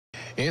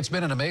It's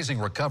been an amazing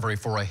recovery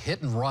for a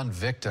hit-and-run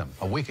victim.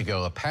 A week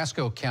ago, a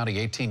Pasco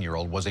County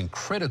 18-year-old was in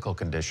critical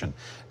condition.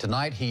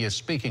 Tonight, he is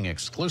speaking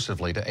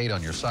exclusively to 8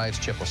 on Your Side's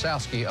Chip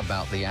Wasowski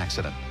about the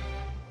accident.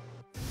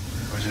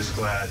 We're just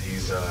glad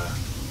he's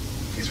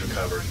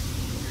recovered.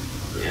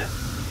 Yeah,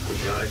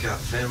 I got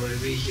family to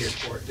be here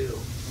for it, too.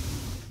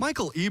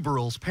 Michael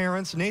Eberl's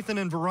parents, Nathan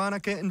and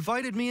Veronica,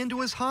 invited me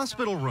into his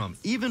hospital room,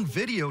 even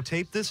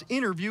videotaped this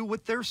interview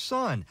with their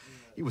son.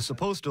 He was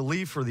supposed to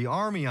leave for the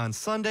Army on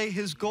Sunday,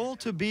 his goal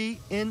to be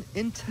in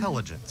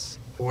intelligence.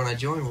 When I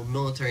join with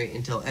military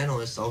intel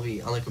analysts, I'll be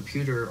on the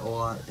computer a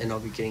lot, and I'll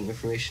be getting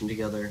information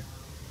together,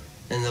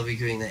 and they'll be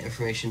giving that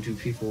information to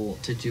people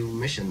to do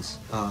missions,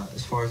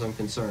 as far as I'm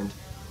concerned.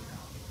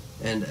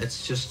 And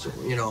it's just,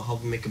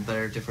 helping make a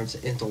better difference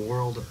in the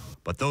world.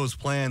 But those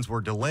plans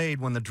were delayed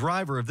when the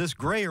driver of this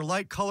gray or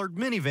light-colored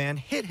minivan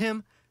hit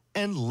him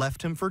and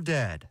left him for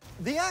dead.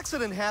 The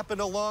accident happened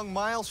along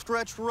Mile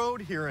Stretch Road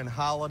here in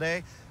Holiday.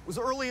 It was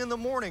early in the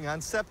morning on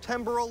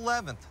September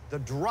 11th. The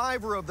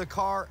driver of the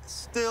car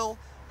still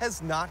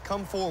has not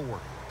come forward.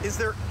 Is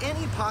there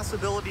any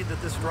possibility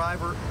that this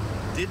driver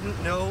didn't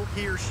know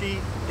he or she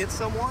hit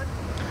someone?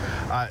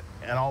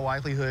 In all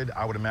likelihood,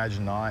 I would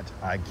imagine not.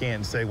 I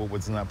can't say what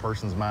was in that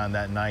person's mind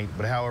that night,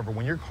 but however,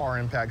 when your car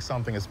impacts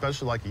something,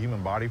 especially like a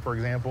human body, for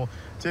example,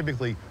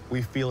 typically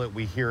we feel it,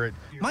 we hear it.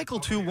 Michael,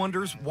 too,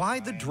 wonders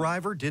why the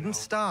driver didn't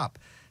stop,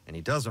 and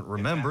he doesn't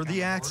remember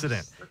the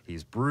accident.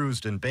 He's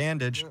bruised and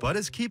bandaged, but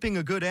is keeping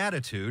a good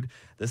attitude.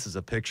 This is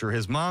a picture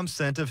his mom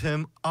sent of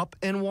him up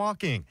and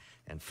walking,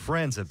 and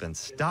friends have been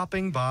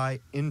stopping by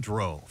in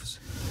droves.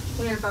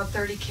 We had about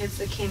 30 kids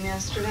that came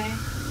yesterday,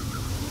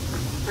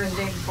 or the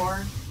day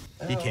before.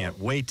 He can't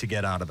wait to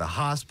get out of the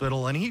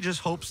hospital, and he just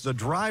hopes the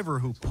driver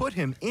who put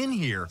him in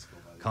here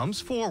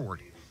comes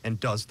forward and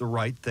does the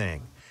right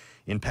thing.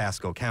 In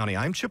Pasco County,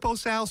 I'm Chip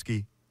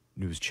Wasowski,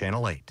 News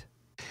Channel 8.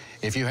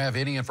 If you have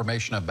any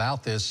information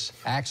about this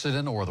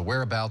accident or the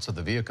whereabouts of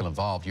the vehicle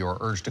involved, you are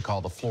urged to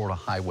call the Florida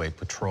Highway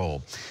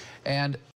Patrol. And